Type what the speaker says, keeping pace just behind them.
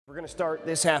We're going to start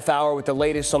this half hour with the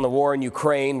latest on the war in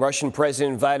Ukraine. Russian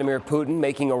President Vladimir Putin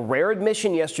making a rare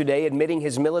admission yesterday, admitting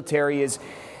his military is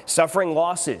suffering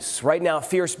losses. Right now,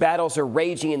 fierce battles are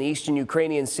raging in the eastern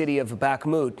Ukrainian city of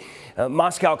Bakhmut.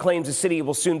 Moscow claims the city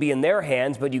will soon be in their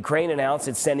hands, but Ukraine announced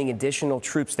it's sending additional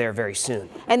troops there very soon.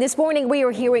 And this morning, we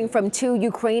are hearing from two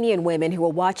Ukrainian women who are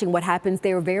watching what happens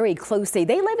there very closely.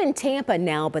 They live in Tampa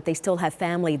now, but they still have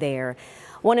family there.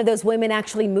 One of those women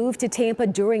actually moved to Tampa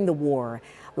during the war.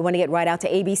 We want to get right out to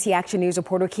ABC Action News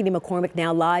reporter Keely McCormick,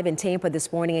 now live in Tampa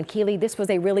this morning. And Keely, this was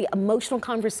a really emotional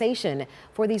conversation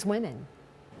for these women.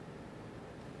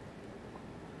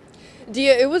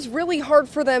 Dia, it was really hard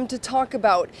for them to talk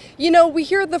about. You know, we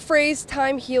hear the phrase,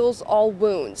 time heals all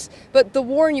wounds, but the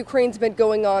war in Ukraine's been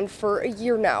going on for a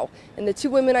year now. And the two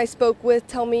women I spoke with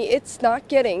tell me it's not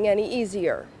getting any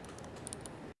easier.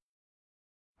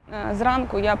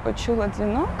 Зранку я почула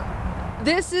дзвінок.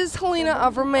 This is Helena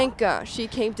Avramenka. She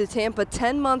came to Tampa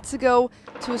 10 months ago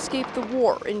to escape the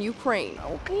war in Ukraine.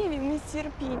 У Києві місті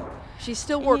Ірпінь. She's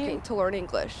still working to learn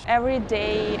English. Every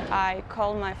day I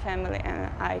call my family and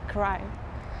I cry.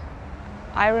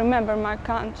 I remember my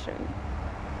country.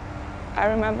 I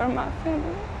remember my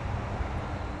family.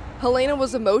 Helena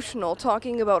was emotional,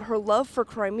 talking about her love for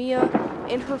Crimea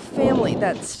and her family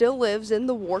that still lives in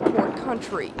the war-torn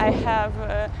country. I have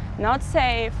not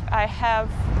safe. I have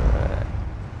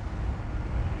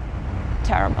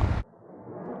terrible.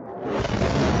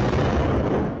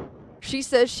 She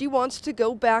says she wants to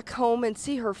go back home and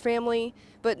see her family,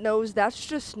 but knows that's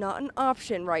just not an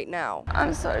option right now.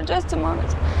 I'm sorry, just a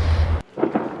moment.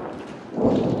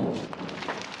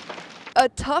 A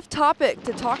tough topic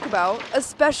to talk about,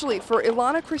 especially for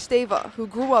Ilana Kristeva, who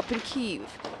grew up in Kyiv.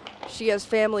 She has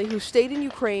family who stayed in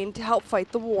Ukraine to help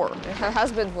fight the war. Her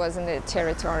husband was in the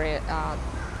territory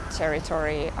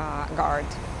guard.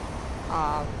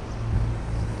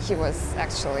 He was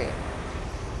actually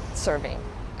serving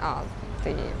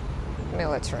the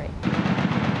military.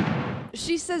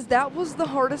 She says that was the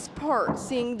hardest part,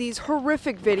 seeing these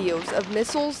horrific videos of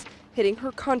missiles hitting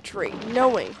her country,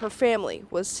 knowing her family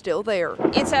was still there.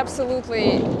 It's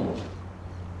absolutely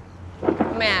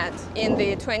mad in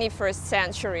the 21st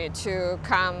century to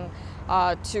come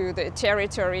to the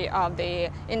territory of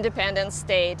the independent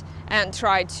state and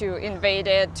try to invade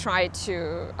it, try to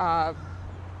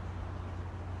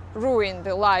ruin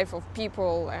the life of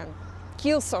people and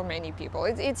kill so many people.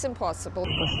 It's impossible.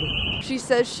 She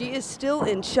says she is still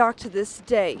in shock to this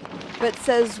day, but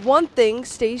says one thing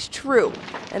stays true,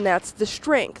 and that's the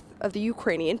strength of the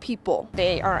Ukrainian people.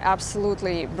 They are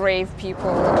absolutely brave people,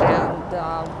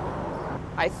 and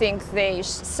I think they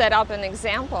set up an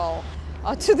example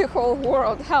to the whole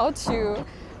world how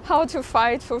to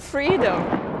fight for freedom.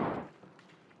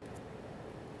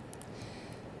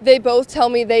 They both tell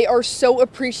me they are so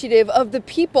appreciative of the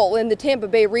people in the Tampa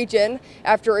Bay region.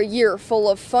 After a year full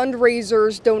of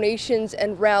fundraisers, donations,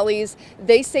 and rallies,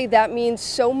 they say that means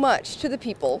so much to the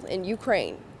people in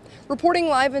Ukraine. Reporting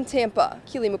live in Tampa,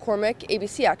 Keely McCormick,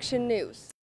 ABC Action News.